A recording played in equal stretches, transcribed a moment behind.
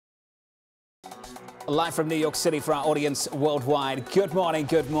Live from New York City for our audience worldwide. Good morning,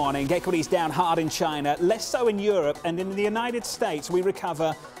 good morning. Equities down hard in China, less so in Europe, and in the United States we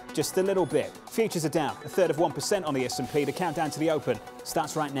recover just a little bit. Futures are down a third of 1% on the S&P. The countdown to the open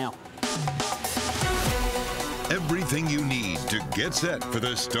starts right now. Everything you need to get set for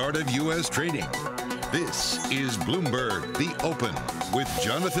the start of U.S. trading. This is Bloomberg, the Open, with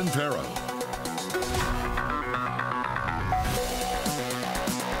Jonathan Farrow.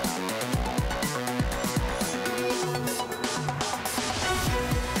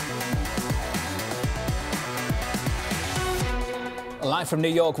 Live from New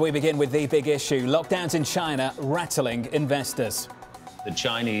York, we begin with the big issue. Lockdowns in China rattling investors. The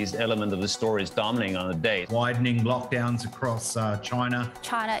Chinese element of the story is dominating on the day. Widening lockdowns across China.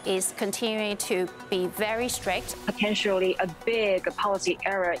 China is continuing to be very strict. Potentially a big policy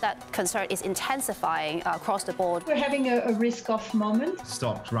error. That concern is intensifying across the board. We're having a risk-off moment.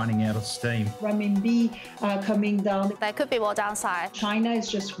 Stocks running out of steam. Renminbi coming down. There could be more downside. China is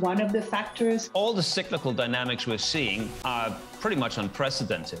just one of the factors. All the cyclical dynamics we're seeing are pretty much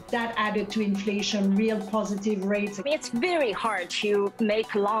unprecedented. That added to inflation, real positive rates. It's very hard to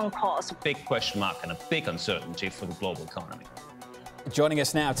make long calls. Big question mark and a big uncertainty for the global economy. Joining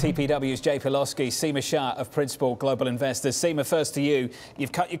us now, TPW's Jay Pilosky, Seema Shah of Principal Global Investors. Seema, first to you.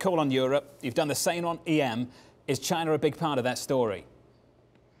 You've cut your call on Europe. You've done the same on EM. Is China a big part of that story?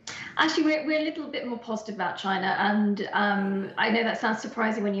 Actually, we're a little bit more positive about China. And I know that sounds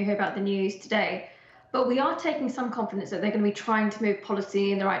surprising when you hear about the news today. But we are taking some confidence that they're going to be trying to move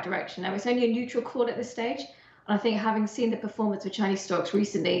policy in the right direction. Now, it's only a neutral call at this stage. And I think having seen the performance of Chinese stocks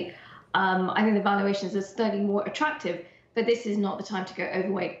recently, I think the valuations are slightly more attractive. But this is not the time to go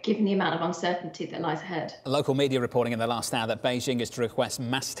overweight, given the amount of uncertainty that lies ahead. Local media reporting in the last hour that Beijing is to request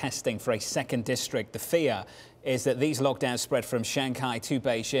mass testing for a second district. The fear is that these lockdowns spread from Shanghai to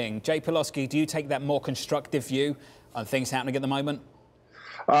Beijing. Jay Pilosky, do you take that more constructive view on things happening at the moment?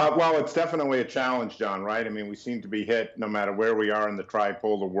 Well, it's definitely a challenge, John, right? I mean, we seem to be hit no matter where we are in the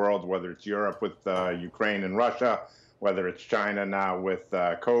tripolar world, whether it's Europe with Ukraine and Russia, whether it's China now with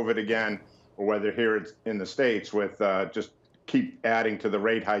COVID again, or whether here it's in the States with just keep adding to the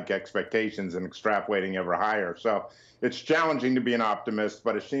rate hike expectations and extrapolating ever higher. So it's challenging to be an optimist,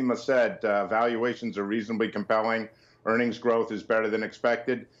 but as Seema said, valuations are reasonably compelling. Earnings growth is better than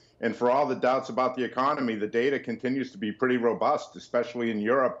expected. And for all the doubts about the economy, the data continues to be pretty robust, especially in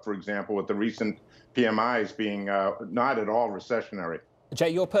Europe, for example, with the recent PMIs being not at all recessionary.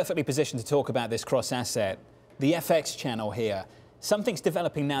 Jay, you're perfectly positioned to talk about this cross-asset. The FX channel here, something's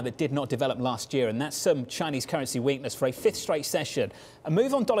developing now that did not develop last year, and that's some Chinese currency weakness for a fifth straight session. A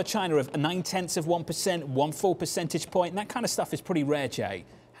move on dollar China of 0.9%, 1 full percentage point, and that kind of stuff is pretty rare, Jay.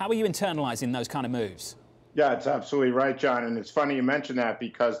 How are you internalizing those kind of moves? Yeah, it's absolutely right, John. And it's funny you mention that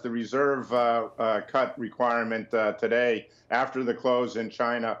because the reserve cut requirement today after the close in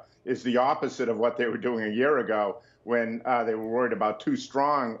China is the opposite of what they were doing a year ago when they were worried about too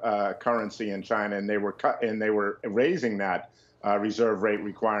strong currency in China, and they were raising that reserve rate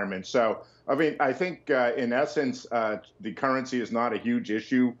requirement. So, I mean, I think in essence, the currency is not a huge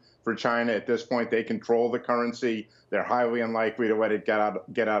issue for China at this point. They control the currency. They're highly unlikely to let it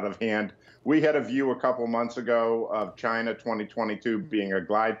get out of hand. We had a view a couple months ago of China 2022 being a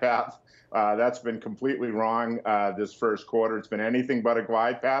glide path. That's been completely wrong this first quarter. It's been anything but a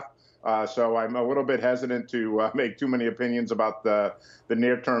glide path. So I'm a little bit hesitant to make too many opinions about the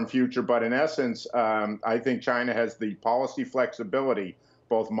near-term future. But in essence, I think China has the policy flexibility,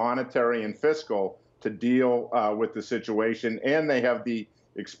 both monetary and fiscal, to deal with the situation. And they have the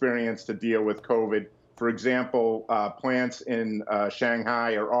experience to deal with COVID. For example, plants in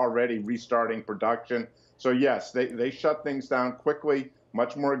Shanghai are already restarting production. So yes, they shut things down quickly,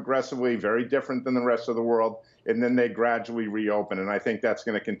 much more aggressively, very different than the rest of the world, and then they gradually reopen. And I think that's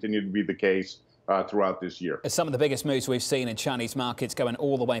going to continue to be the case throughout this year. Some of the biggest moves we've seen in Chinese markets going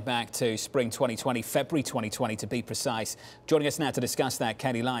all the way back to spring 2020, February 2020 to be precise. Joining us now to discuss that,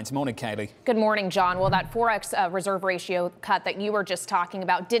 Katie Lyons. Morning, Katie. Good morning, John. Well, that Forex reserve ratio cut that you were just talking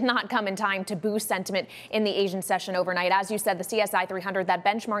about did not come in time to boost sentiment in the Asian session overnight. As you said, the CSI 300, that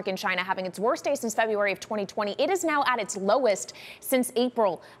benchmark in China, having its worst day since February of 2020. It is now at its lowest since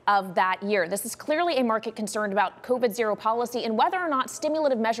April of that year. This is clearly a market concerned about COVID zero policy and whether or not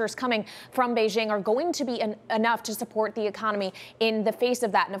stimulative measures coming from Beijing Beijing are going to be enough to support the economy in the face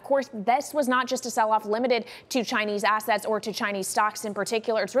of that. And of course, this was not just a sell-off limited to Chinese assets or to Chinese stocks in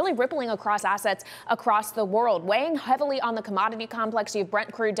particular. It's really rippling across assets across the world, weighing heavily on the commodity complex. You have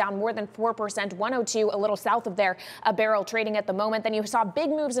Brent crude down more than 4%, 102, a little south of there, a barrel trading at the moment. Then you saw big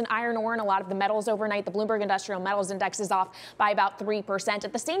moves in iron ore and a lot of the metals overnight. The Bloomberg Industrial Metals Index is off by about 3%.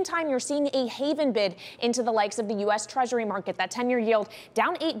 At the same time, you're seeing a haven bid into the likes of the U.S. Treasury market. That 10-year yield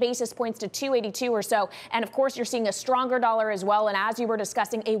down 8 basis points to 282 or so. And of course, you're seeing a stronger dollar as well. And as you were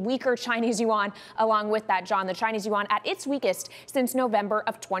discussing, a weaker Chinese yuan along with that, John. The Chinese yuan at its weakest since November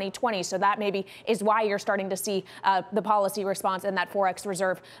of 2020. So that maybe is why you're starting to see the policy response and that Forex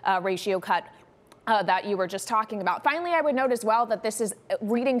reserve ratio cut that you were just talking about. Finally, I would note as well that this is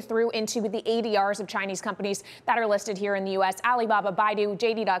reading through into the ADRs of Chinese companies that are listed here in the U.S. Alibaba, Baidu,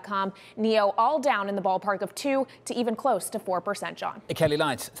 JD.com, NIO, all down in the ballpark of 2 to even close to 4%, John. Kelly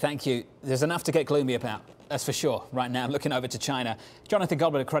Light, thank you. There's enough to get gloomy about. That's for sure. Right now, looking over to China. Jonathan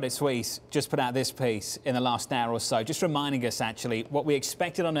Goldberg of Credit Suisse just put out this piece in the last hour or so, just reminding us actually what we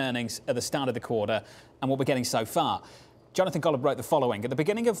expected on earnings at the start of the quarter and what we're getting so far. Jonathan Goldberg wrote the following. At the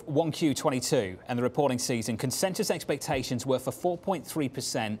beginning of 1Q22 and the reporting season, consensus expectations were for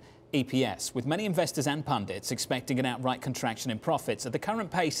 4.3% EPS, with many investors and pundits expecting an outright contraction in profits. At the current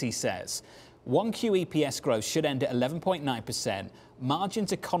pace, he says, 1Q EPS growth should end at 11.9%.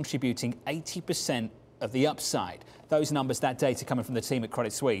 Margins are contributing 80% of the upside. Those numbers, that data coming from the team at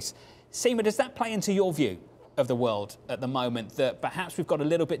Credit Suisse. Seema, does that play into your view of the world at the moment, that perhaps we've got a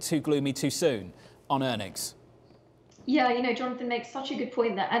little bit too gloomy too soon on earnings? Yeah, Jonathan makes such a good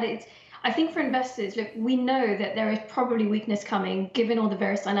point there. And I think for investors, look, we know that there is probably weakness coming, given all the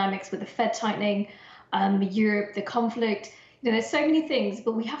various dynamics with the Fed tightening, Europe, the conflict. There's so many things,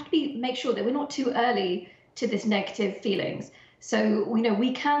 but we have to make sure that we're not too early to this negative feelings. So,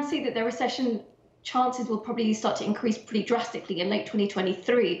 we can see that the recession chances will probably start to increase pretty drastically in late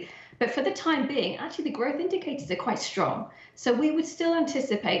 2023. But for the time being, actually, the growth indicators are quite strong. So we would still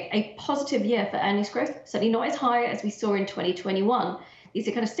anticipate a positive year for earnings growth, certainly not as high as we saw in 2021. These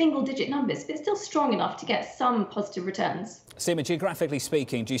are kind of single-digit numbers, but still strong enough to get some positive returns. Seema, geographically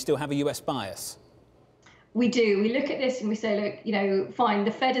speaking, do you still have a US bias? We do. We look at this and we say, look, fine, the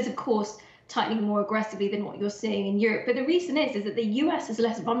Fed is, of course, tightening more aggressively than what you're seeing in Europe. But the reason is that the US is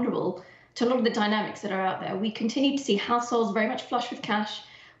less vulnerable to a lot of the dynamics that are out there. We continue to see households very much flush with cash.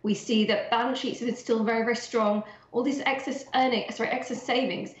 We see that balance sheets are still very, very strong. All these excess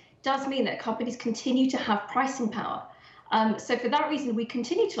savings does mean that companies continue to have pricing power. So for that reason, we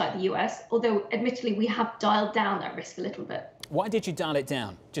continue to like the US, although admittedly, we have dialed down that risk a little bit. Why did you dial it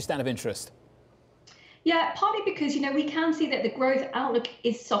down? Just out of interest. Yeah, partly because, we can see that the growth outlook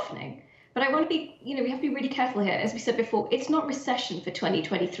is softening. But I want to be, we have to be really careful here. As we said before, it's not recession for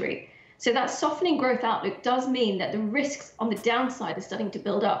 2023. So that softening growth outlook does mean that the risks on the downside are starting to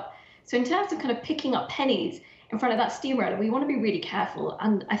build up. So in terms of kind of picking up pennies in front of that steamroller, we want to be really careful.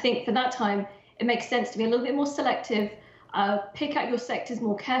 And I think for that time, it makes sense to be a little bit more selective, pick out your sectors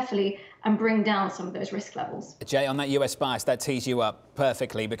more carefully and bring down some of those risk levels. Jay, on that US bias, that tees you up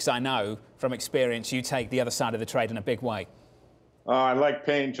perfectly, because I know from experience you take the other side of the trade in a big way. I like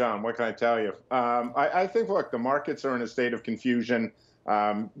pain, John. What can I tell you? I think, look, the markets are in a state of confusion.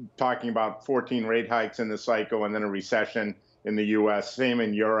 Talking about 14 rate hikes in the cycle and then a recession in the U.S. Same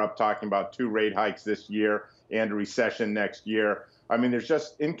in Europe, talking about 2 rate hikes this year and a recession next year. I mean, there's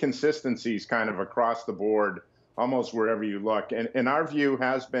just inconsistencies kind of across the board, almost wherever you look. And our view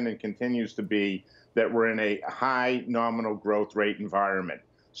has been and continues to be that we're in a high nominal growth rate environment.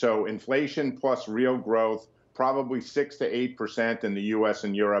 So inflation plus real growth, probably 6 to 8% in the U.S.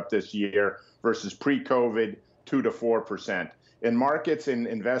 and Europe this year versus pre-COVID 2 to 4%. And markets and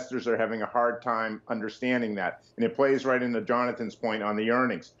investors are having a hard time understanding that. And it plays right into Jonathan's point on the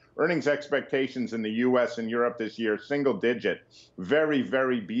earnings. Earnings expectations in the U.S. and Europe this year, single digit, very,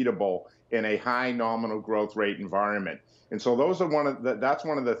 very beatable in a high nominal growth rate environment. And so those are that's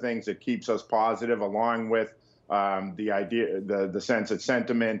one of the things that keeps us positive, along with the idea, the sense that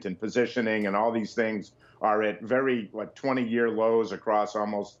sentiment and positioning and all these things are at very 20-year lows across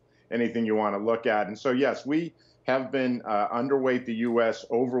almost anything you want to look at. And so, yes, we have been underweight the U.S.,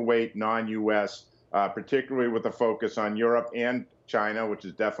 overweight non-U.S., particularly with a focus on Europe and China, which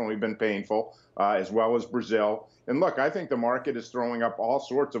has definitely been painful, as well as Brazil. And look, I think the market is throwing up all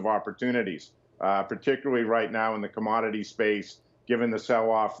sorts of opportunities, particularly right now in the commodity space, given the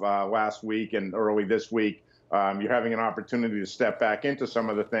sell-off last week and early this week. You're having an opportunity to step back into some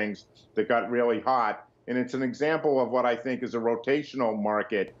of the things that got really hot. And it's an example of what I think is a rotational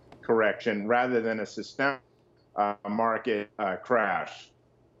market correction rather than a systemic market crash.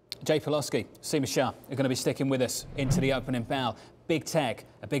 Jay Pawlowski, Seema Shah are going to be sticking with us into the opening bell. Big tech,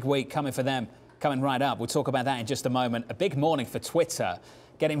 a big week coming for them, coming right up. We'll talk about that in just a moment. A big morning for Twitter,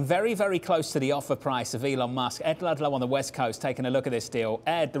 getting very, very close to the offer price of Elon Musk. Ed Ludlow on the West Coast taking a look at this deal.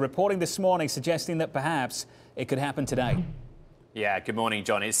 Ed, the reporting this morning suggesting that perhaps it could happen today. Yeah, good morning,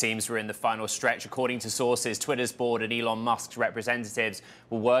 John. It seems we're in the final stretch. According to sources, Twitter's board and Elon Musk's representatives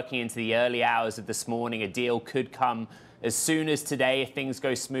were working into the early hours of this morning. A deal could come as soon as today if things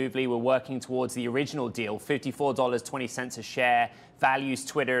go smoothly. We're working towards the original deal, $54.20 a share, values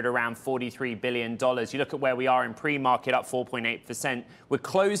Twitter at around $43 billion. You look at where we are in pre-market, up 4.8%. We're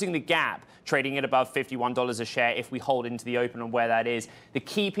closing the gap, trading at above $51 a share if we hold into the open on where that is. The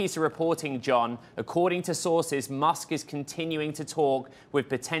key piece of reporting, John, according to sources, Musk is continuing to talk with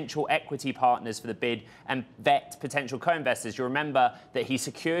potential equity partners for the bid and vet potential co-investors. You remember that he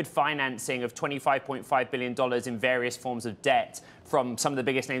secured financing of $25.5 billion in various forms of debt from some of the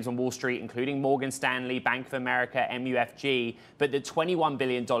biggest names on Wall Street, including Morgan Stanley, Bank of America, MUFG, but that $21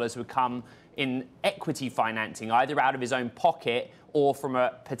 billion would come in equity financing, either out of his own pocket or from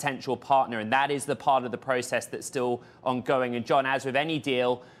a potential partner. And that is the part of the process that's still ongoing. And John, as with any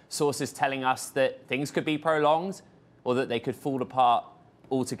deal, sources telling us that things could be prolonged or that they could fall apart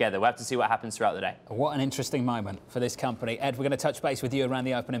altogether. We'll have to see what happens throughout the day. What an interesting moment for this company. Ed, we're going to touch base with you around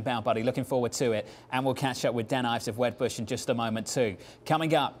the opening bell, buddy. Looking forward to it. And we'll catch up with Dan Ives of Wedbush in just a moment too.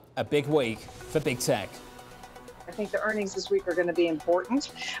 Coming up, a big week for big tech. I think the earnings this week are going to be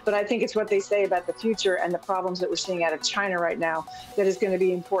important, but I think it's what they say about the future and the problems that we're seeing out of China right now that is going to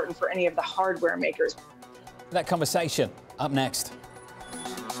be important for any of the hardware makers. That conversation up next.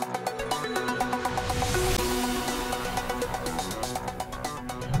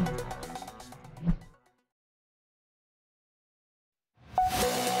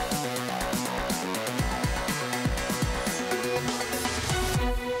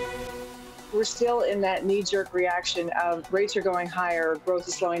 We're still in that knee-jerk reaction of rates are going higher, growth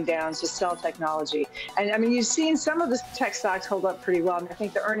is slowing down, so sell technology. And I mean, you've seen some of the tech stocks hold up pretty well. And I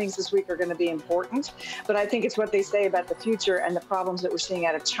think the earnings this week are going to be important, but I think it's what they say about the future and the problems that we're seeing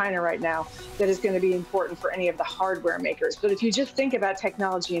out of China right now that is going to be important for any of the hardware makers. But if you just think about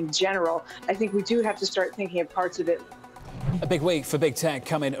technology in general, I think we do have to start thinking of parts of it. A big week for big tech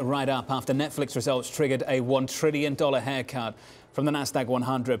coming right up after Netflix results triggered a $1 trillion haircut from the Nasdaq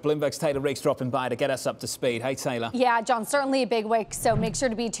 100. Bloomberg's Taylor Riggs dropping by to get us up to speed. Hey, Taylor. Yeah, John, certainly a big week. So make sure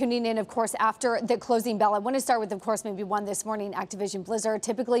to be tuning in, of course, after the closing bell. I want to start with, of course, maybe one this morning, Activision Blizzard.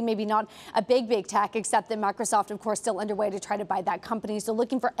 Typically, maybe not a big tech, except that Microsoft, of course, still underway to try to buy that company. So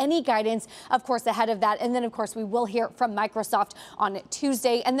looking for any guidance, of course, ahead of that. And then, of course, we will hear from Microsoft on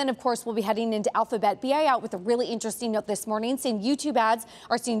Tuesday. And then, of course, we'll be heading into Alphabet. BI out with a really interesting note this morning, saying YouTube ads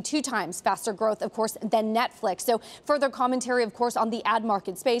are seeing 2 times faster growth, of course, than Netflix. So further commentary, of course, on the ad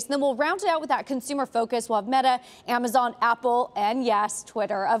market space. And then we'll round it out with that consumer focus. We'll have Meta, Amazon, Apple, and yes,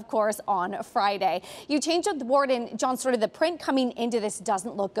 Twitter, of course, on Friday. You changed up the board, and John, sort of the print coming into this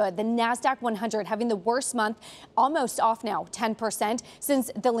doesn't look good. The Nasdaq 100 having the worst month, almost off now, 10%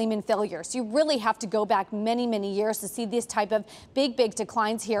 since the Lehman failure. So you really have to go back many years to see this type of big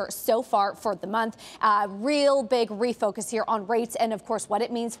declines here so far for the month. Real big refocus here on rates and, of course, what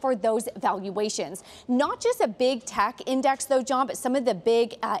it means for those valuations. Not just a big tech index, though, John, but some of the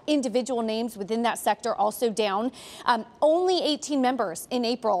big individual names within that sector also down. Only 18 members in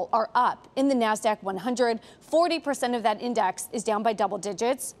April are up in the Nasdaq 100. 40% of that index is down by double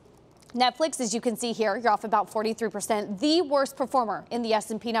digits. Netflix, as you can see here, you're off about 43%. The worst performer in the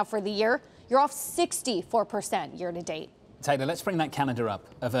S&P now for the year, you're off 64% year to date. Taylor, let's bring that calendar up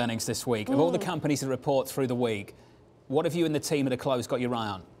of earnings this week. Of all the companies that report through the week, what have you and the team at the close got your eye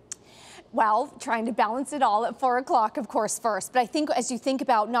on? Well, trying to balance it all at 4 o'clock, of course, first. But I think as you think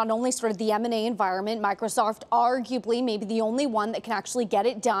about not only sort of the M&A environment, Microsoft arguably maybe the only one that can actually get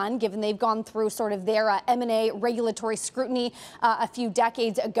it done, given they've gone through sort of their M&A regulatory scrutiny a few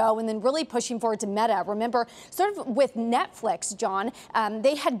decades ago, and then really pushing forward to Meta. Remember, sort of with Netflix, John,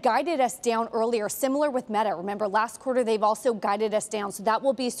 they had guided us down earlier, similar with Meta. Remember, last quarter, they've also guided us down. So that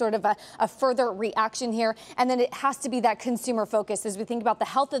will be sort of a further reaction here. And then it has to be that consumer focus as we think about the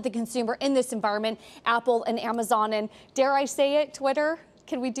health of the consumer in this environment, Apple and Amazon, and dare I say it, Twitter?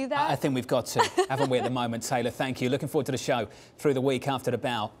 Can we do that? I think we've got to, haven't we, at the moment, Taylor? Thank you. Looking forward to the show through the week after the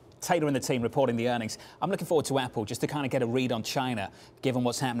bell. Taylor and the team reporting the earnings. I'm looking forward to Apple just to kind of get a read on China, given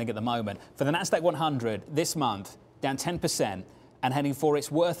what's happening at the moment. For the Nasdaq 100 this month, down 10%. and heading for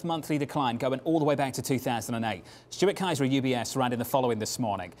its worst monthly decline going all the way back to 2008. Stuart Kaiser of UBS ran in the following this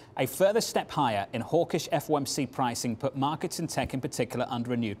morning. A further step higher in hawkish FOMC pricing put markets and tech in particular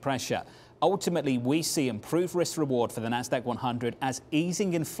under renewed pressure. Ultimately, we see improved risk reward for the Nasdaq 100 as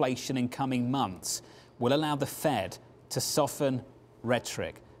easing inflation in coming months will allow the Fed to soften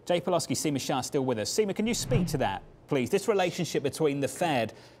rhetoric. Jay Poloski, Seema Shah still with us. Seema, can you speak to that, please? This relationship between the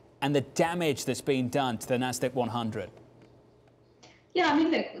Fed and the damage that's been done to the Nasdaq 100. Yeah, I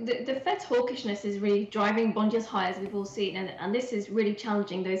mean, look, the Fed's hawkishness is really driving bond yields higher, as we've all seen, and this is really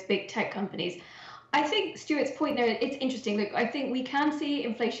challenging those big tech companies. I think Stuart's point there, it's interesting. Look, I think we can see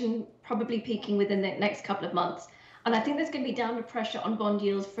inflation probably peaking within the next couple of months. And I think there's going to be downward pressure on bond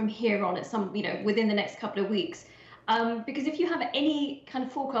yields from here on at some, within the next couple of weeks. Because if you have any kind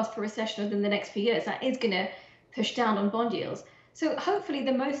of forecast for recession within the next few years, that is going to push down on bond yields. So hopefully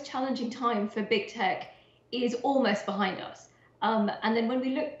the most challenging time for big tech is almost behind us. And then when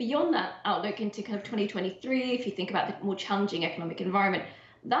we look beyond that outlook into kind of 2023, if you think about the more challenging economic environment,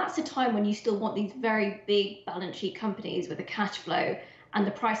 that's a time when you still want these very big balance sheet companies with the cash flow and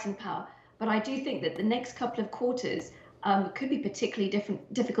the pricing power. But I do think that the next couple of quarters could be particularly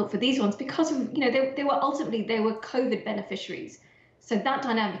difficult for these ones because of, they were COVID beneficiaries. So that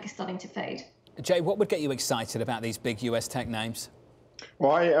dynamic is starting to fade. Jay, what would get you excited about these big US tech names?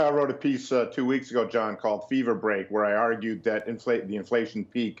 Well, I wrote a piece 2 weeks ago, John, called Fever Break, where I argued that the inflation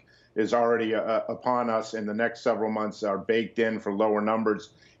peak is already upon us, and the next several months are baked in for lower numbers,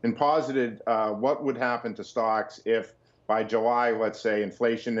 and posited what would happen to stocks if by July, let's say,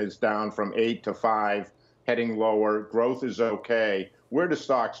 inflation is down from 8 to 5, heading lower, growth is okay. Where do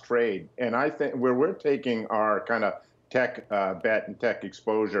stocks trade? And I think where we're taking our kind of tech bet and tech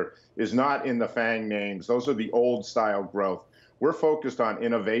exposure is not in the FANG names. Those are the old style growth. We're focused on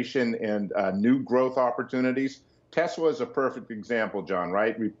innovation and new growth opportunities. Tesla is a perfect example, John,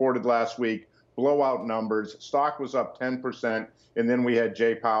 right? Reported last week, blowout numbers. Stock was up 10%. And then we had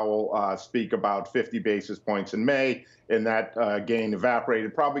Jay Powell speak about 50 basis points in May, and that gain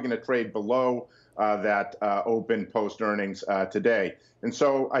evaporated, probably going to trade below that open post-earnings today. And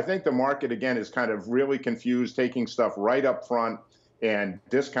so I think the market, again, is kind of really confused, taking stuff right up front and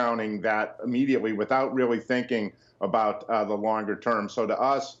discounting that immediately without really thinking about the longer term. So to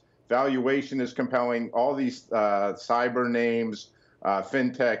us, valuation is compelling. All these cyber names,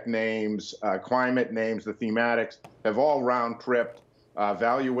 fintech names, climate names, the thematics have all round-tripped.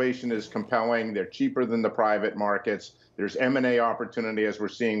 Valuation is compelling. They're cheaper than the private markets. There's M&A opportunity, as we're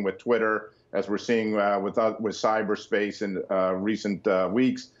seeing with Twitter, as we're seeing with cyberspace in recent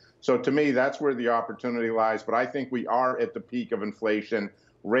weeks. So to me, that's where the opportunity lies. But I think we are at the peak of inflation.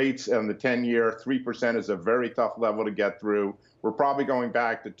 Rates on the 10-year, 3% is a very tough level to get through. We're probably going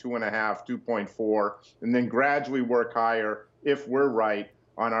back to 2.5, 2.4, and then gradually work higher if we're right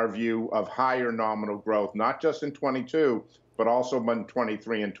on our view of higher nominal growth, not just in 22, but also in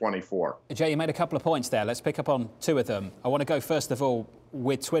 23 and 24. Jay, you made a couple of points there. Let's pick up on two of them. I want to go first of all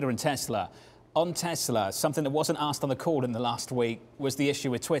with Twitter and Tesla. On Tesla, something that wasn't asked on the call in the last week was the issue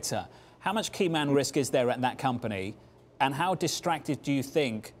with Twitter. How much key man risk is there at that company? And how distracted do you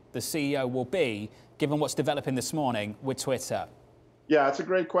think the CEO will be, given what's developing this morning with Twitter? Yeah, it's a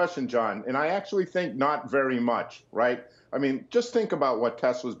great question, John. And I actually think not very much, right? I mean, just think about what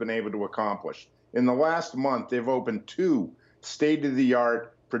Tesla's been able to accomplish. In the last month, they've opened 2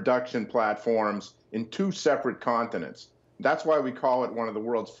 state-of-the-art production platforms in 2 separate continents. That's why we call it one of the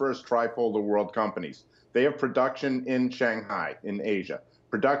world's first tripolar world companies. They have production in Shanghai, in Asia,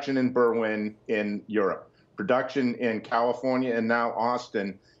 production in Berlin, in Europe, production in California, and now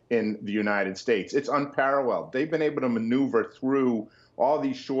Austin in the United States. It's unparalleled. They've been able to maneuver through all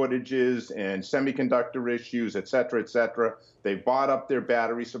these shortages and semiconductor issues, et cetera, et cetera. They've bought up their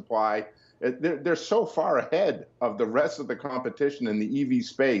battery supply. They're so far ahead of the rest of the competition in the EV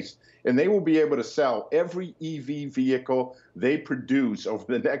space, and they will be able to sell every EV vehicle they produce over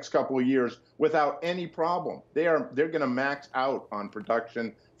the next couple of years without any problem. They're going to max out on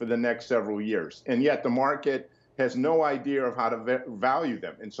production for the next several years, and yet the market has no idea of how to value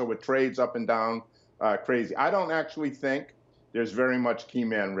them, and so it trades up and down crazy. I don't actually think there's very much key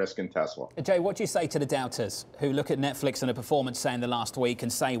man risk in Tesla. Jay, what do you say to the doubters who look at Netflix and a performance, say, in the last week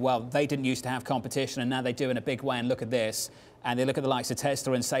and say, well, they didn't used to have competition and now they do in a big way, and look at this? And they look at the likes of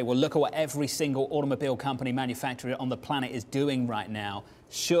Tesla and say, well, look at what every single automobile company manufacturer on the planet is doing right now.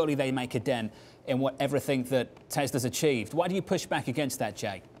 Surely they make a dent in everything that Tesla's achieved. Why do you push back against that,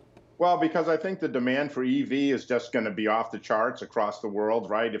 Jay? Well, because I think the demand for EV is just going to be off the charts across the world,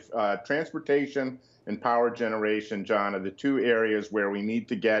 right? If transportation and power generation, John, are the two areas where we need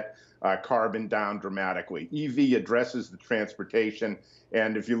to get carbon down dramatically. EV addresses the transportation,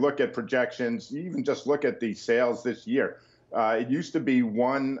 and if you look at projections, you even just look at the sales this year, it used to be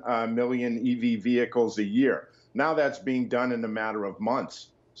 1 million EV vehicles a year. Now that's being done in a matter of months.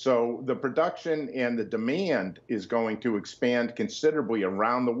 So the production and the demand is going to expand considerably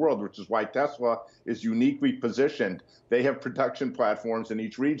around the world, which is why Tesla is uniquely positioned. They have production platforms in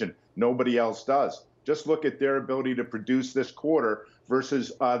each region. Nobody else does. Just look at their ability to produce this quarter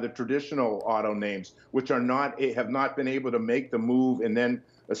versus the traditional auto names, which have not been able to make the move and then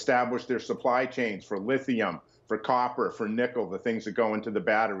establish their supply chains for lithium, for copper, for nickel, the things that go into the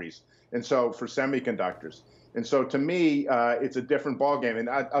batteries, and so for semiconductors. And so to me, it's a different ballgame. And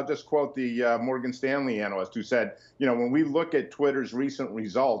I'll just quote the Morgan Stanley analyst who said, you know, when we look at Twitter's recent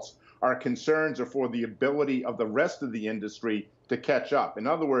results, our concerns are for the ability of the rest of the industry to catch up. In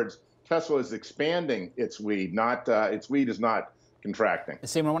other words, Tesla is expanding its lead, not its lead is not contracting.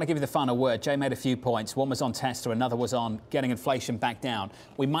 Simon, I want to give you the final word. Jay made a few points. One was on Tesla, another was on getting inflation back down.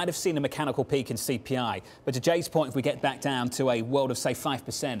 We might have seen a mechanical peak in CPI, but to Jay's point, if we get back down to a world of, say,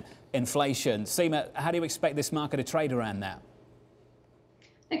 5% inflation, Seema, how do you expect this market to trade around that?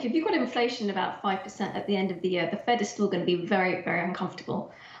 Look, if you've got inflation about 5% at the end of the year, the Fed is still going to be very, very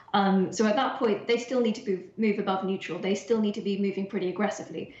uncomfortable. So at that point, they still need to move above neutral. They still need to be moving pretty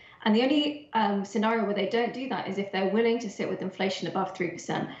aggressively. And the only scenario where they don't do that is if they're willing to sit with inflation above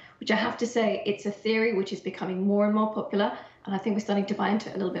 3%, which I have to say, it's a theory which is becoming more and more popular. And I think we're starting to buy into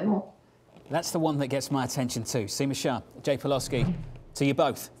it a little bit more. That's the one that gets my attention too. Seema Shah, Jay Pawlowski, to you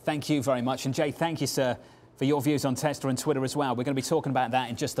both, thank you very much. And Jay, thank you, sir, for your views on Tesla and Twitter as well. We're going to be talking about that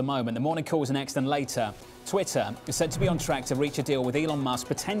in just a moment. The morning call is next, and later, Twitter is said to be on track to reach a deal with Elon Musk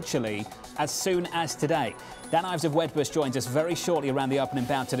potentially as soon as today. Dan Ives of Wedbush joins us very shortly around the opening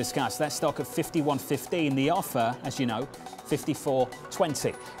bout to discuss. That stock at 51.15. The offer, as you know,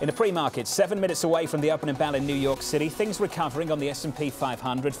 54.20. In the pre-market, 7 minutes away from the opening bell in New York City. Things recovering on the S&P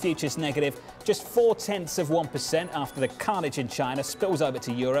 500. Futures negative just 0.4% after the carnage in China spills over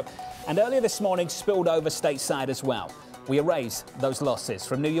to Europe. And earlier this morning spilled over stateside as well. We erase those losses.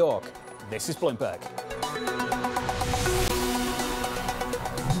 From New York, this is Bloomberg.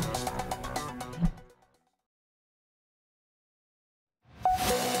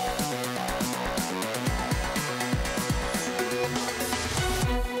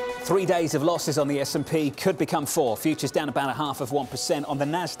 Three days of losses on the S&P could become 4. Futures down about 0.5%. On the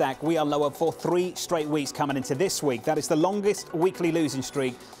Nasdaq, we are lower for 3 straight weeks coming into this week. That is the longest weekly losing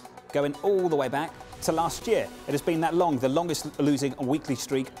streak going all the way back to last year. It has been that long, the longest losing weekly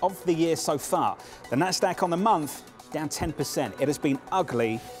streak of the year so far. The Nasdaq on the month down 10%. It has been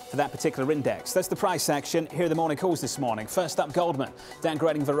ugly for that particular index. That's the price action. Here are the morning calls this morning. First up, Goldman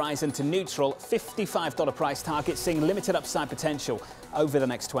downgrading Verizon to neutral, $55 price target, seeing limited upside potential over the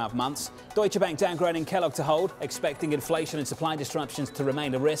next 12 months. Deutsche Bank downgrading Kellogg to hold, expecting inflation and supply disruptions to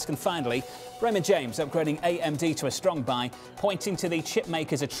remain a risk. And finally, Raymond James upgrading AMD to a strong buy, pointing to the chip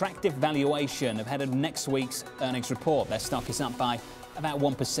maker's attractive valuation ahead of next week's earnings report. Their stock is up by about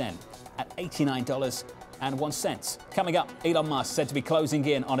 1% at $89.01. Coming up, Elon Musk said to be closing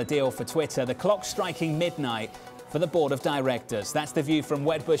in on a deal for Twitter. The clock striking midnight for the board of directors. That's the view from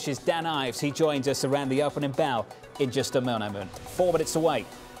Wedbush's Dan Ives. He joins us around the opening bell in just a moment. 4 minutes away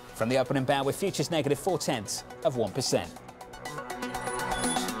from the opening bell with futures negative 0.4%.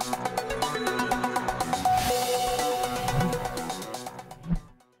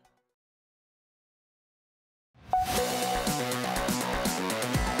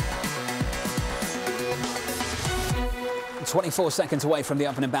 24 seconds away from the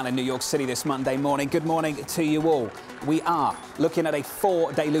opening bell in New York City this Monday morning. Good morning to you all. We are looking at a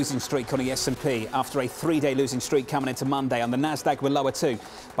 4-day losing streak on the S&P after a 3-day losing streak coming into Monday. On the Nasdaq, we're lower too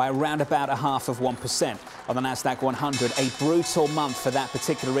by around about 0.5%. On the Nasdaq 100, a brutal month for that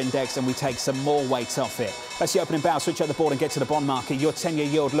particular index, and we take some more weight off it. That's the opening bell. Switch out the board and get to the bond market. Your 10-year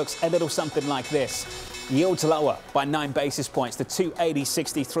yield looks a little something like this. Yields lower by 9 basis points to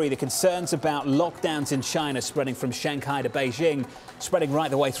 280.63. The concerns about lockdowns in China spreading from Shanghai to Beijing spreading right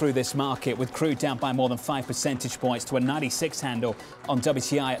the way through this market, with crude down by more than 5 percentage points to a 96 handle on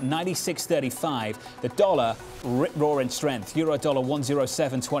WTI at 96.35. The dollar rip-roaring strength. Euro dollar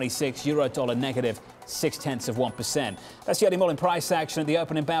 107.26. Euro dollar negative 0.6%. That's the early morning price action at the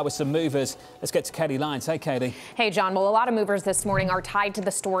opening bell with some movers. Let's get to Katie Lyons. Hey, Katie. Hey, John. Well, a lot of movers this morning are tied to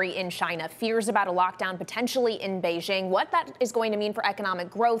the story in China. Fears about a lockdown potentially in Beijing, what that is going to mean for economic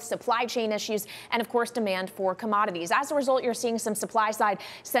growth, supply chain issues, and of course, demand for commodities. As a result, you're seeing some supply side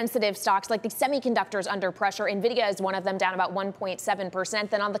sensitive stocks like the semiconductors under pressure. Nvidia as one of them, down about 1.7%.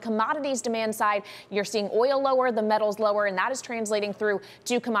 Then on the commodities demand side, you're seeing oil lower, the metals lower, and that is translating through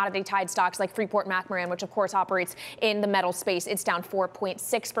to commodity-tied stocks like Freeport-McMoRan, which of course operates in the metal space. It's down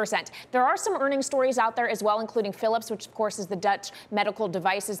 4.6%. There are some earnings stories out there as well, including Philips, which of course is the Dutch medical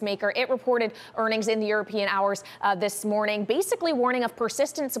devices maker. It reported earnings in the European hours this morning, basically warning of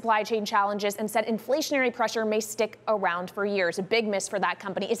persistent supply chain challenges and said inflationary pressure may stick around for years. A big miss for that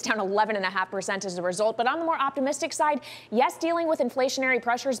company. It's down 11.5% as a result. But on the more optimistic side, yes, dealing with inflationary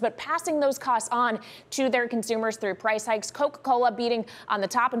pressures, but passing those costs on to their consumers through price hikes. Coca-Cola beating on the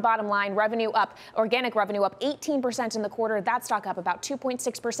top and bottom line, revenue up, organic revenue up 18% in the quarter. That stock up about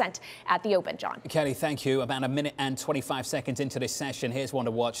 2.6% at the open, John. Kelly, thank you. About a minute and 25 seconds into this session, here's one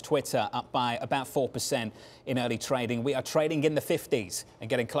to watch. Twitter up by about 4% in early trading. We are trading in the 50s and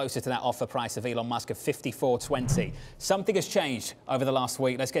getting closer to that offer price of Elon Musk of $54.20. Something has changed over the last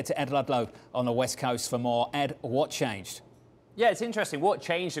week. Let's get to Ed Ludlow on the West Coast for more. Ed, what changed? Yeah, it's interesting. What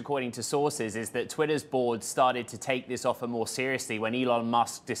changed, according to sources, is that Twitter's board started to take this offer more seriously when Elon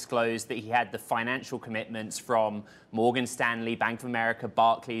Musk disclosed that he had the financial commitments from Morgan Stanley, Bank of America,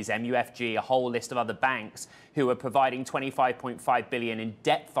 Barclays, MUFG, a whole list of other banks who are providing $25.5 billion in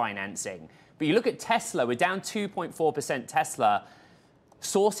debt financing. But you look at Tesla, we're down 2.4% Tesla.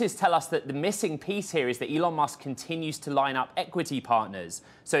 Sources tell us that the missing piece here is that Elon Musk continues to line up equity partners.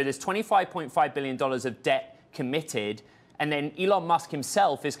 So there's $25.5 billion of debt committed, and then Elon Musk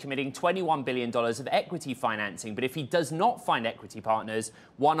himself is committing $21 billion of equity financing. But if he does not find equity partners,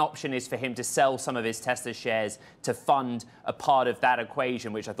 one option is for him to sell some of his Tesla shares to fund a part of that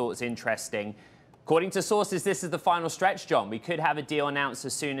equation, which I thought was interesting. According to sources, this is the final stretch, John. We could have a deal announced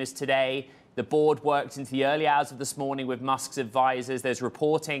as soon as today. The board worked into the early hours of this morning with Musk's advisors. There's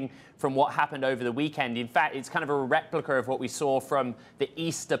reporting from what happened over the weekend. In fact, it's kind of a replica of what we saw from the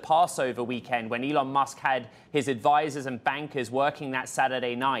Easter Passover weekend when Elon Musk had his advisors and bankers working that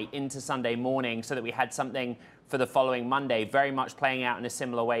Saturday night into Sunday morning so that we had something for the following Monday, very much playing out in a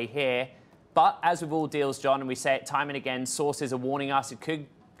similar way here. But as with all deals, John, and we say it time and again, sources are warning us it could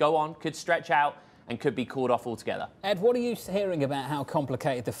go on, could stretch out, and could be called off altogether. Ed, what are you hearing about how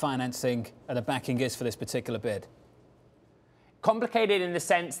complicated the financing and the backing is for this particular bid? Complicated in the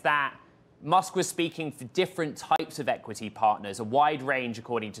sense that Musk was speaking for different types of equity partners, a wide range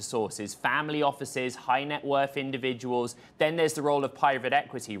according to sources, family offices, high net worth individuals. Then there's the role of private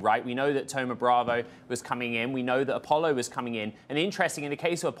equity, right? We know that Thoma Bravo was coming in. We know that Apollo was coming in. And interesting, in the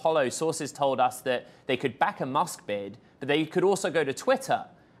case of Apollo, sources told us that they could back a Musk bid, but they could also go to Twitter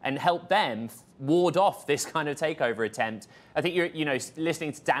and help them ward off this kind of takeover attempt. I think you're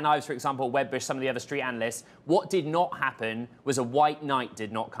listening to Dan Ives, for example, Wedbush, some of the other street analysts. What did not happen was a white knight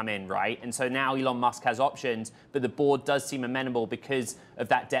did not come in, right? And so now Elon Musk has options, but the board does seem amenable because of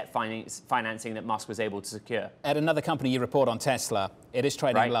that debt financing that Musk was able to secure. At another company you report on, Tesla, it is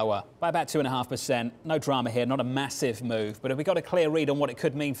trading lower by about 2.5%. No drama here, not a massive move, but have we got a clear read on what it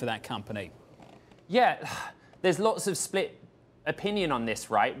could mean for that company? Yeah, there's lots of split opinion on this,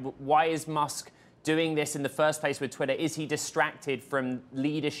 right? Why is Musk doing this in the first place with Twitter? Is he distracted from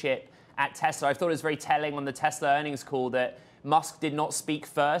leadership at Tesla? I thought it was very telling on the Tesla earnings call that Musk did not speak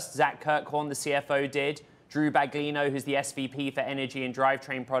first. Zach Kirkhorn, the CFO, did. Drew Baglino, who's the SVP for energy and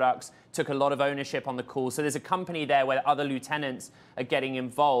drivetrain products, took a lot of ownership on the call. So there's a company there where other lieutenants are getting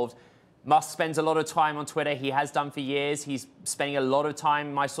involved. Musk spends a lot of time on Twitter. He has done for years. He's spending a lot of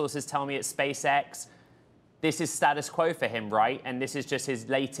time, my sources tell me, at SpaceX. This is status quo for him, right? And this is just his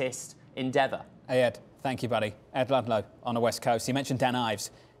latest endeavor. Hey, Ed. Thank you, buddy. Ed Ludlow on the West Coast. You mentioned Dan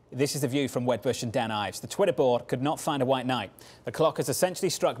Ives. This is the view from Wedbush and Dan Ives. The Twitter board could not find a white knight. The clock has essentially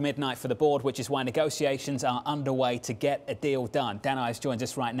struck midnight for the board, which is why negotiations are underway to get a deal done. Dan Ives joins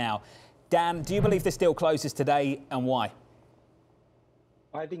us right now. Dan, do you believe this deal closes today, and why?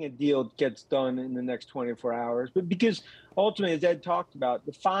 I think a deal gets done in the next 24 hours. But because ultimately, as Ed talked about,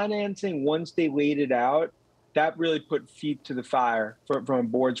 the financing, once they laid it out, that really put feet to the fire from a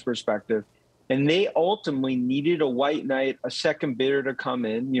board's perspective. And they ultimately needed a white knight, a second bidder to come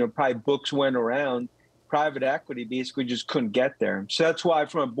in. Probably books went around. Private equity basically just couldn't get there. So that's why,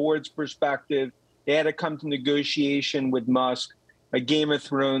 from a board's perspective, they had to come to negotiation with Musk, a Game of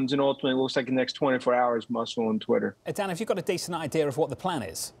Thrones, and ultimately it looks like the next 24 hours, Musk will on Twitter. Dan, have you got a decent idea of what the plan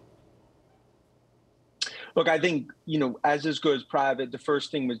is? Look, I think, as this goes private, the first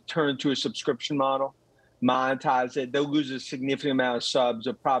thing was turn to a subscription model. Monetize it. They'll lose a significant amount of subs,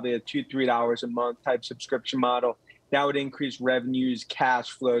 of probably a $2-3 a month type subscription model. That would increase revenues, cash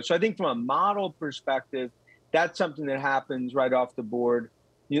flow. So I think from a model perspective, that's something that happens right off the board.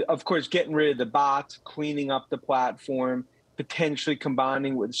 Of course, getting rid of the bots, cleaning up the platform, potentially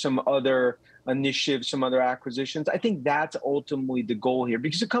combining with some other initiatives, some other acquisitions. I think that's ultimately the goal here,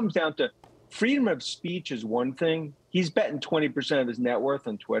 because it comes down to freedom of speech is one thing. He's betting 20% of his net worth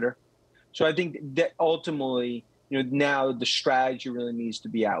on Twitter. So I think that ultimately, now the strategy really needs to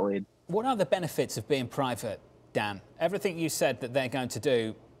be outlaid. What are the benefits of being private, Dan? Everything you said that they're going to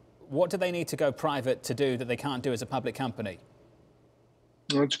do, what do they need to go private to do that they can't do as a public company?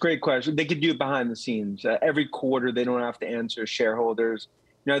 Well, it's a great question. They could do it behind the scenes. Every quarter, they don't have to answer shareholders.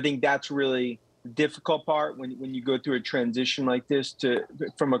 I think that's really the difficult part when you go through a transition like this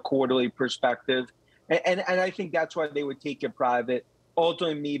from a quarterly perspective. And I think that's why they would take it private.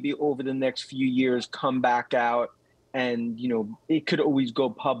 Ultimately, maybe over the next few years, come back out and, it could always go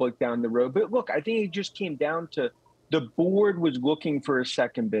public down the road. But look, I think it just came down to the board was looking for a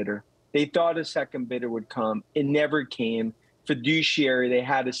second bidder. They thought a second bidder would come. It never came. Fiduciary, they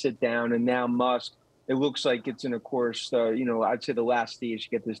had to sit down, and now Musk, it looks like it's in a course, I'd say the last stage to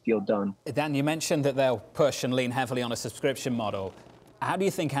get this deal done. Dan, you mentioned that they'll push and lean heavily on a subscription model. How do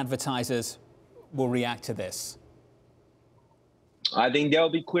you think advertisers will react to this? I think there'll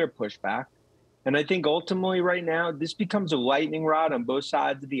be clear pushback. And I think ultimately right now, this becomes a lightning rod on both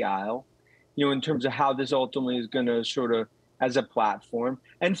sides of the aisle, in terms of how this ultimately is going to sort of as a platform.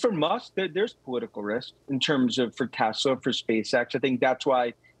 And for Musk, there's political risk in terms of for Tesla, for SpaceX. I think that's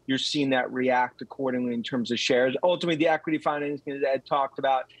why you're seeing that react accordingly in terms of shares. Ultimately, the equity financing that Ed talked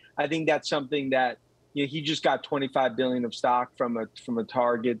about, I think that's something that he just got 25 billion of stock from a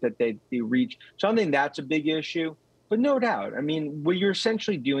target that they reached. So I think that's a big issue. But no doubt, I mean, what you're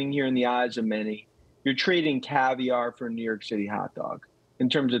essentially doing here in the eyes of many, you're trading caviar for a New York City hot dog in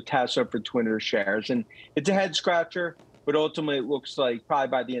terms of Tesla for Twitter shares. And it's a head scratcher. But ultimately, it looks like probably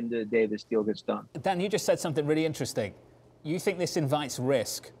by the end of the day, this deal gets done. Dan, you just said something really interesting. You think this invites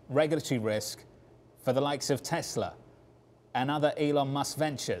risk, regulatory risk, for the likes of Tesla and other Elon Musk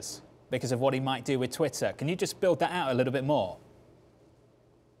ventures because of what he might do with Twitter. Can you just build that out a little bit more?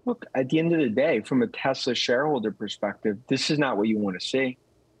 Look, at the end of the day, from a Tesla shareholder perspective, this is not what you want to see.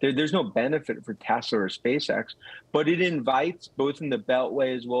 There's no benefit for Tesla or SpaceX, but it invites, both in the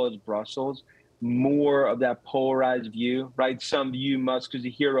Beltway as well as Brussels, more of that polarized view, right? Some view Musk as a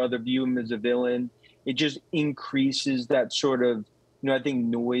hero, others view him as a villain. It just increases that sort of, I think,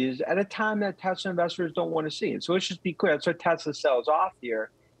 noise at a time that Tesla investors don't want to see it. So let's just be clear. That's what Tesla sells off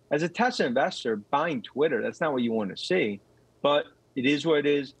here. As a Tesla investor, buying Twitter, that's not what you want to see. But it is what it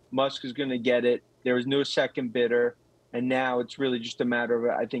is. Musk is going to get it. There was no second bidder. And now it's really just a matter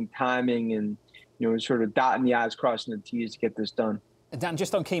of, I think, timing and, sort of dotting the I's, crossing the T's to get this done. Dan,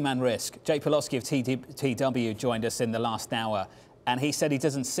 just on key man risk, Jay Pawlowski of TW joined us in the last hour, and he said he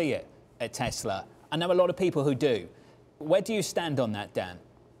doesn't see it at Tesla. I know a lot of people who do. Where do you stand on that, Dan?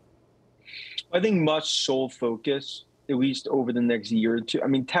 I think Musk's sole focus, at least over the next year or two, I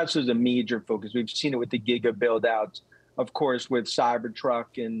mean, Tesla's a major focus. We've seen it with the Giga build-outs, of course, with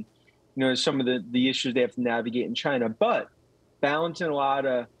Cybertruck and, some of the issues they have to navigate in China. But balancing a lot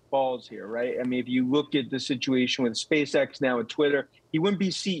of balls here, right? I mean, if you look at the situation with SpaceX now with Twitter, he wouldn't be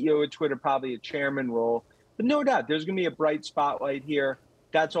CEO of Twitter, probably a chairman role. But no doubt, there's going to be a bright spotlight here.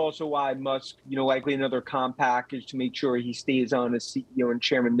 That's also why Musk, likely another comp package to make sure he stays on as CEO and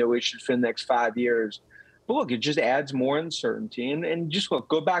chairman, no issues for the next 5 years. But look, it just adds more uncertainty. And just look,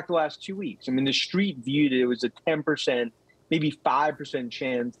 go back the last 2 weeks. I mean, the street viewed it was a 10%, maybe 5%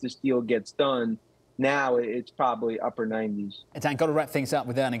 chance this deal gets done. Now it's probably upper 90s. Dan, got to wrap things up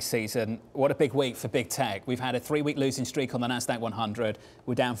with earnings season. What a big week for big tech. We've had a 3-week losing streak on the NASDAQ 100.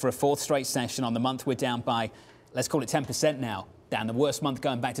 We're down for a 4th straight session. On the month, we're down by, let's call it 10% now. Down the worst month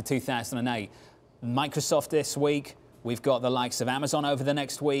going back to 2008. Microsoft this week. We've got the likes of Amazon over the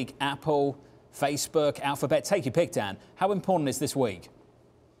next week, Apple, Facebook, Alphabet. Take your pick, Dan. How important is this week?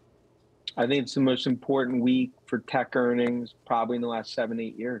 I think it's the most important week for tech earnings probably in the last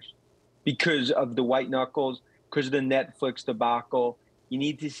 7-8 years. Because of the white knuckles, because of the Netflix debacle. You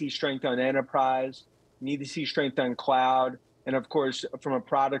need to see strength on enterprise. You need to see strength on cloud. And of course, from a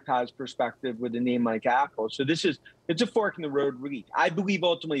productized perspective with a name like Apple. So it's a fork in the road week. I believe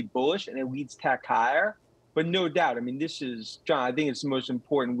ultimately bullish and it leads tech higher. But no doubt, I mean, this is, John, I think it's the most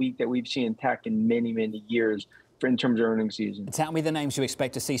important week that we've seen in tech in many, many years in terms of earnings season. Tell me the names you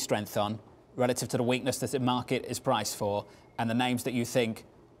expect to see strength on relative to the weakness that the market is priced for and the names that you think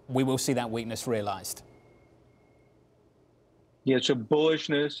we will see that weakness realized. Yeah, so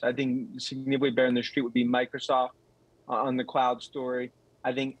bullishness, I think significantly better in the street would be Microsoft on the cloud story.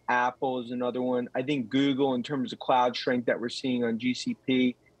 I think Apple is another one. I think Google in terms of cloud strength that we're seeing on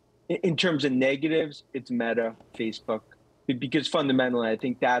GCP. In terms of negatives, it's Meta, Facebook. Because fundamentally, I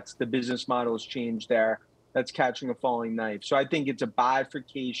think that's the business model has changed there. that's catching a falling knife. So I think it's a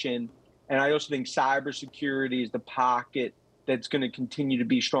bifurcation. And I also think cybersecurity is the pocket that's going to continue to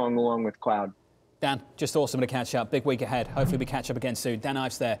be strong along with cloud. Dan, just awesome to catch up. Big week ahead. Hopefully we catch up again soon. Dan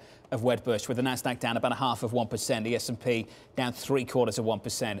Ives there of Wedbush, with the Nasdaq down about 0.5%, the S&P down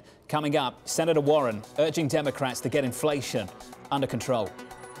 0.75%. Coming up, Senator Warren urging Democrats to get inflation under control.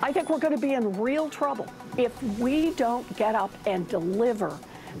 I think we're going to be in real trouble if we don't get up and deliver.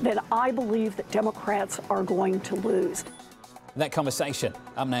 Then I believe that Democrats are going to lose. That conversation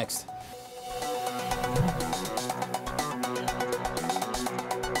up next.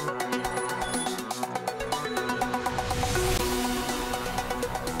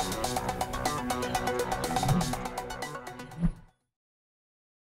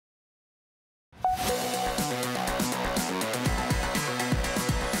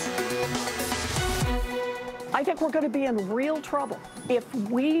 I think we're going to be in real trouble if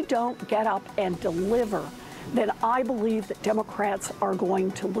we don't get up and deliver. Then I believe that Democrats are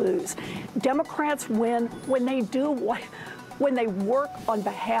going to lose. Democrats win when they when they work on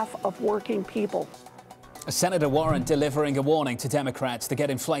behalf of working people. Senator Warren delivering a warning to Democrats to get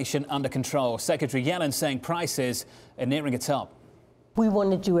inflation under control. Secretary Yellen saying prices are nearing a top. We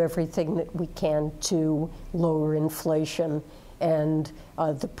want to do everything that we can to lower inflation. And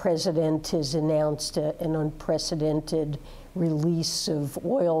the president has announced an unprecedented release of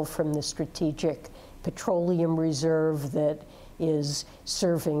oil from the Strategic Petroleum Reserve that is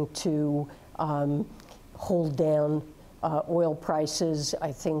serving to hold down oil prices.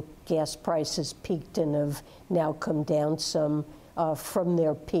 I think gas prices peaked and have now come down some from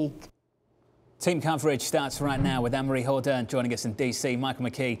their peak. Team coverage starts right now with Anne-Marie Hordern joining us in D.C., Michael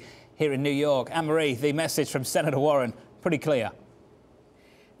McKee here in New York. Anne-Marie, the message from Senator Warren, pretty clear.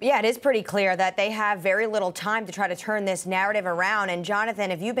 Yeah, it is pretty clear that they have very little time to try to turn this narrative around. And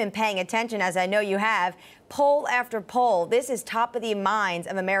Jonathan, if you've been paying attention, as I know you have, poll after poll, this is top of the minds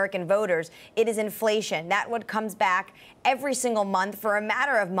of American voters. It is inflation. That what comes back every single month for a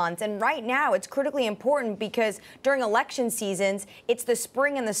matter of months. And right now, it's critically important because during election seasons, it's the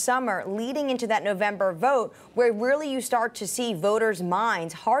spring and the summer leading into that November vote where really you start to see voters'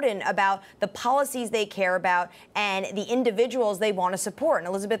 minds harden about the policies they care about and the individuals they want to support. And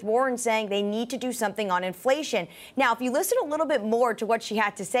Elizabeth Warren saying they need to do something on inflation. Now, if you listen a little bit more to what she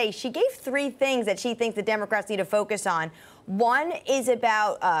had to say, she gave 3 things that she thinks the Democrats need to focus on. One is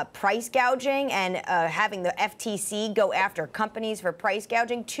about price gouging and having the FTC go after companies for price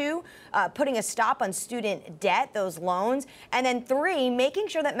gouging. 2, putting a stop on student debt, those loans. And then 3, making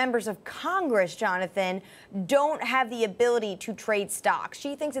sure that members of Congress, Jonathan, don't have the ability to trade stocks.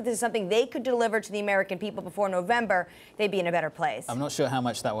 She thinks that this is something they could deliver to the American people before November. They'd be in a better place. I'm not sure how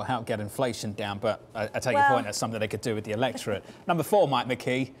much that will help get inflation down, but I take your point. That's something they could do with the electorate. Number 4, Mike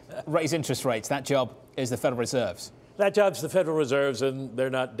McKee, raise interest rates. That job is the Federal Reserve's. That job's the Federal Reserve's, and they're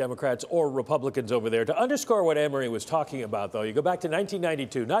not Democrats or Republicans over there. To underscore what Anne-Marie was talking about, though, you go back to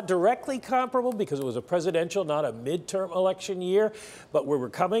 1992, not directly comparable because it was a presidential, not a midterm election year, but we were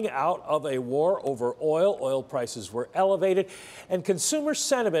coming out of a war over oil. Oil prices were elevated, and consumer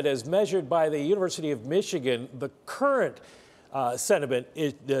sentiment, as measured by the University of Michigan, the current sentiment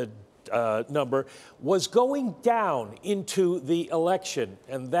is number was going down into the election,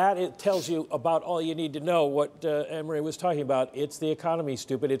 and that it tells you about all you need to know. What Anne-Marie was talking about, it's the economy,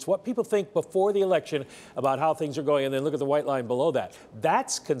 stupid. It's what people think before the election about how things are going, and then look at the white line below that.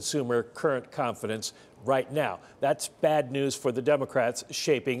 That's consumer current confidence right now. That's bad news for the Democrats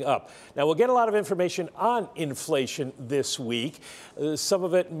shaping up. Now, we'll get a lot of information on inflation this week. Some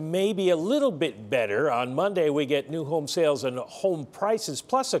of it may be a little bit better. On Monday, we get new home sales and home prices,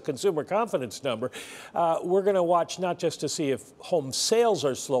 plus a consumer confidence number. We're going to watch not just to see if home sales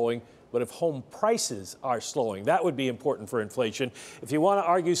are slowing, but if home prices are slowing. That would be important for inflation. If you want to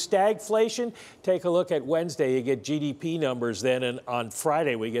argue stagflation, take a look at Wednesday. You get GDP numbers then, and on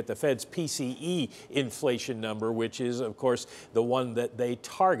Friday we get the Fed's PCE inflation number, which is, of course, the one that they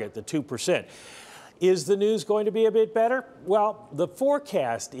target, the 2%. Is the news going to be a bit better? Well, the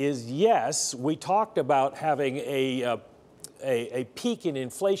forecast is yes. We talked about having a peak in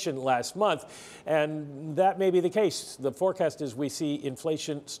inflation last month, and that may be the case. The forecast is we see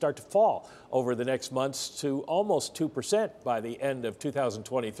inflation start to fall over the next months to almost 2% by the end of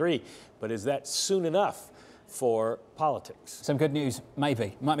 2023. But is that soon enough for politics? Some good news,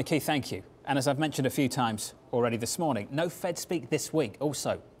 maybe. Mike McKee, thank you. And as I've mentioned a few times already this morning, no Fed speak this week.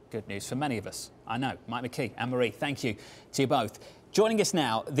 Also good news for many of us. I know. Mike McKee, Anne-Marie, thank you to you both. Joining us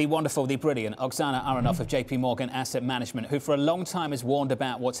now, the wonderful, the brilliant Oksana Aronoff of JP Morgan Asset Management, who for a long time has warned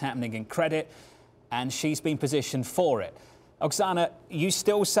about what's happening in credit, and she's been positioned for it. Oksana, you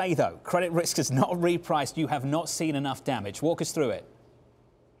still say, though, credit risk is not repriced. You have not seen enough damage. Walk us through it.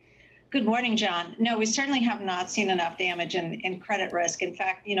 Good morning, John. No, we certainly have not seen enough damage in credit risk. In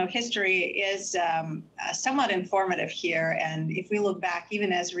fact, history is somewhat informative here. And if we look back,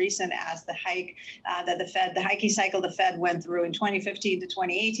 even as recent as the hike that the hiking cycle the Fed went through in 2015 to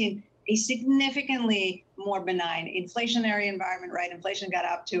 2018, a significantly more benign inflationary environment, right? Inflation got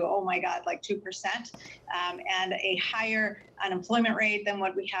up to, oh my God, like 2%, and a higher unemployment rate than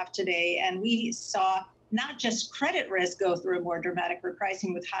what we have today. And we saw not just credit risk go through a more dramatic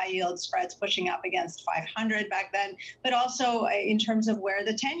repricing with high yield spreads pushing up against 500 back then, but also in terms of where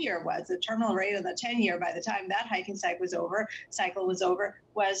the 10-year was. The terminal rate of the 10-year by the time that hiking cycle was over,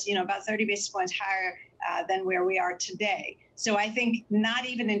 was about 30 basis points higher than where we are today. So I think not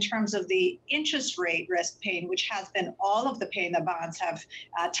even in terms of the interest rate risk pain, which has been all of the pain that bonds have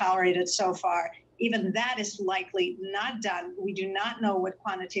tolerated so far, even that is likely not done. We do not know what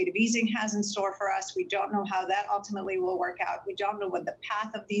quantitative easing has in store for us. We don't know how that ultimately will work out. We don't know what the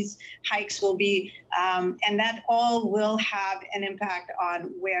path of these hikes will be. And that all will have an impact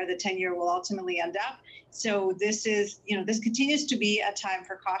on where the 10-year will ultimately end up. So this is, this continues to be a time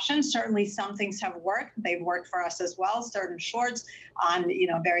for caution. Certainly some things have worked. They've worked for us as well, certain shorts on,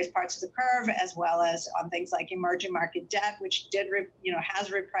 various parts of the curve, as well as on things like emerging market debt, which has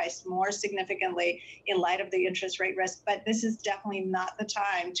repriced more significantly in light of the interest rate risk. But this is definitely not the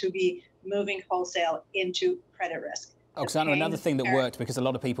time to be moving wholesale into credit risk. Oksana, another thing that worked because a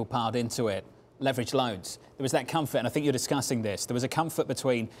lot of people piled into it, leveraged loans. There was that comfort, and I think you're discussing this. There was a comfort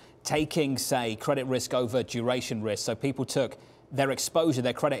between taking, say, credit risk over duration risk. So people took their exposure,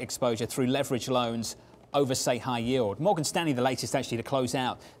 their credit exposure through leveraged loans over, say, high yield. Morgan Stanley, the latest actually to close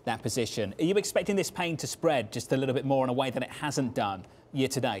out that position. Are you expecting this pain to spread just a little bit more in a way that it hasn't done year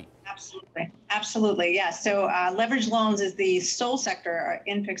to date? Absolutely. Yeah. So leveraged loans is the sole sector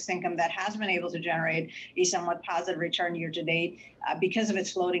in fixed income that has been able to generate a somewhat positive return year to date because of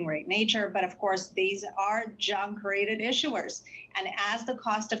its floating rate nature. But of course, these are junk rated issuers. And as the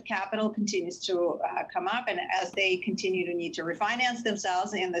cost of capital continues to come up, and as they continue to need to refinance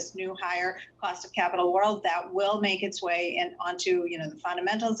themselves in this new higher cost of capital world, that will make its way onto the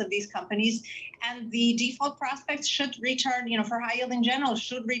fundamentals of these companies. And the default prospects should return, for high yield in general,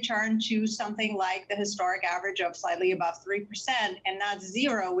 should return to something like the historic average of slightly above 3% and not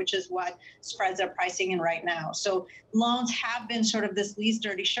zero, which is what spreads are pricing in right now. So loans have been sort of this least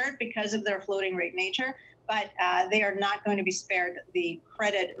dirty shirt because of their floating rate nature, but they are not going to be spared the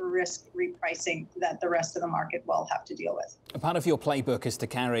credit risk repricing that the rest of the market will have to deal with. A part of your playbook is to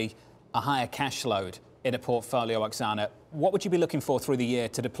carry a higher cash load in a portfolio, Oksana. What would you be looking for through the year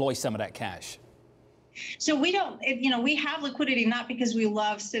to deploy some of that cash? So we don't, we have liquidity not because we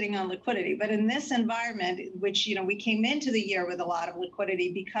love sitting on liquidity, but in this environment, which, we came into the year with a lot of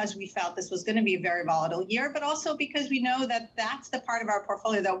liquidity because we felt this was going to be a very volatile year, but also because we know that that's the part of our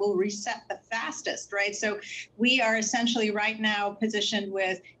portfolio that will reset the fastest, right? So we are essentially right now positioned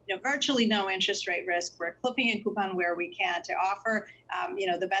with virtually no interest rate risk. We're clipping a coupon where we can to offer,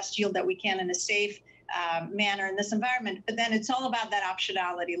 the best yield that we can in a safe manner in this environment. But then it's all about that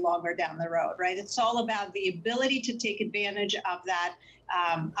optionality longer down the road, right? It's all about the ability to take advantage of that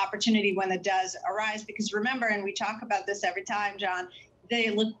opportunity when it does arise. Because remember, and we talk about this every time, John, the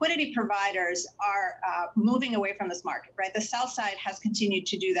liquidity providers are moving away from this market, right? The sell side has continued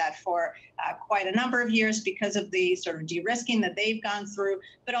to do that for quite a number of years because of the sort of de-risking that they've gone through.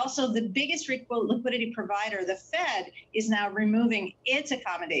 But also the biggest liquidity provider, the Fed, is now removing its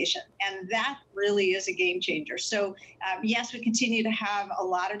accommodation. And that really is a game changer. So yes, we continue to have a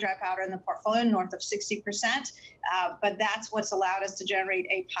lot of dry powder in the portfolio, north of 60%. But that's what's allowed us to generate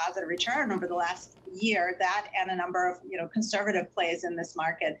a positive return over the last year, that and a number of conservative plays in this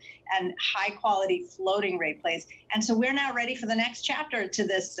market and high quality floating rate plays. And so we're now ready for the next chapter to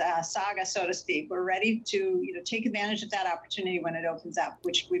this saga, so to speak. We're ready to take advantage of that opportunity when it opens up,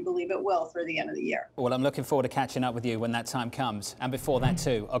 which we believe it will through the end of the year. Well, I'm looking forward to catching up with you when that time comes. And before that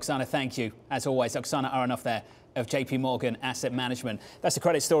too. Oksana, thank you. As always, Oksana Aronoff there of JP Morgan Asset Management. That's the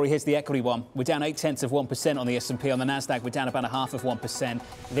credit story. Here's the equity one. We're down 0.8% on the S&P. On the Nasdaq, we're down about 0.5%.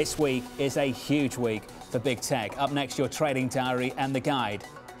 This week is a huge week for big tech. Up next, your trading diary and the guide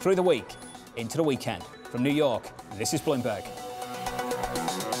through the week into the weekend. From New York, this is Bloomberg.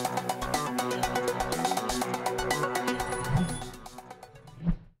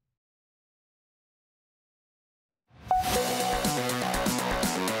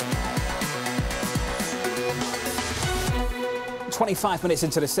 25 minutes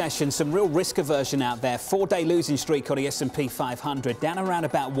into the session, some real risk aversion out there. 4-day losing streak on the S&P 500, down around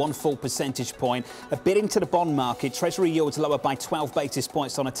about 1 full percentage point. A bid into the bond market. Treasury yields lower by 12 basis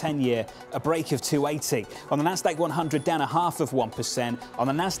points on a 10-year, a break of 280. On the Nasdaq 100, down 0.5%. On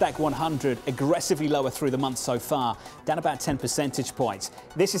the Nasdaq 100, aggressively lower through the month so far, down about 10 percentage points.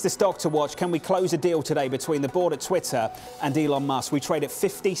 This is the stock to watch. Can we close a deal today between the board at Twitter and Elon Musk? We trade at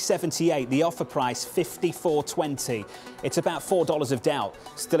 50.78. The offer price 54.20. It's about $4 of doubt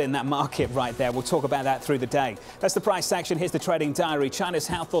still in that market right there. We'll talk about that through the day. That's the price action. Here's the trading diary. China's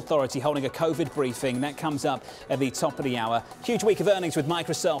health authority holding a COVID briefing. That comes up at the top of the hour. Huge week of earnings with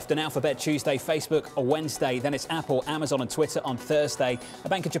Microsoft and Alphabet Tuesday, Facebook on Wednesday. Then it's Apple, Amazon and Twitter on Thursday. A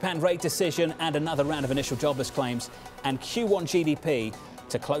Bank of Japan rate decision and another round of initial jobless claims. And Q1 GDP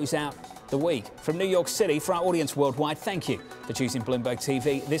to close out the week. From New York City, for our audience worldwide, thank you for choosing Bloomberg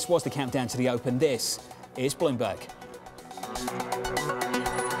TV. This was the countdown to the open. This is Bloomberg.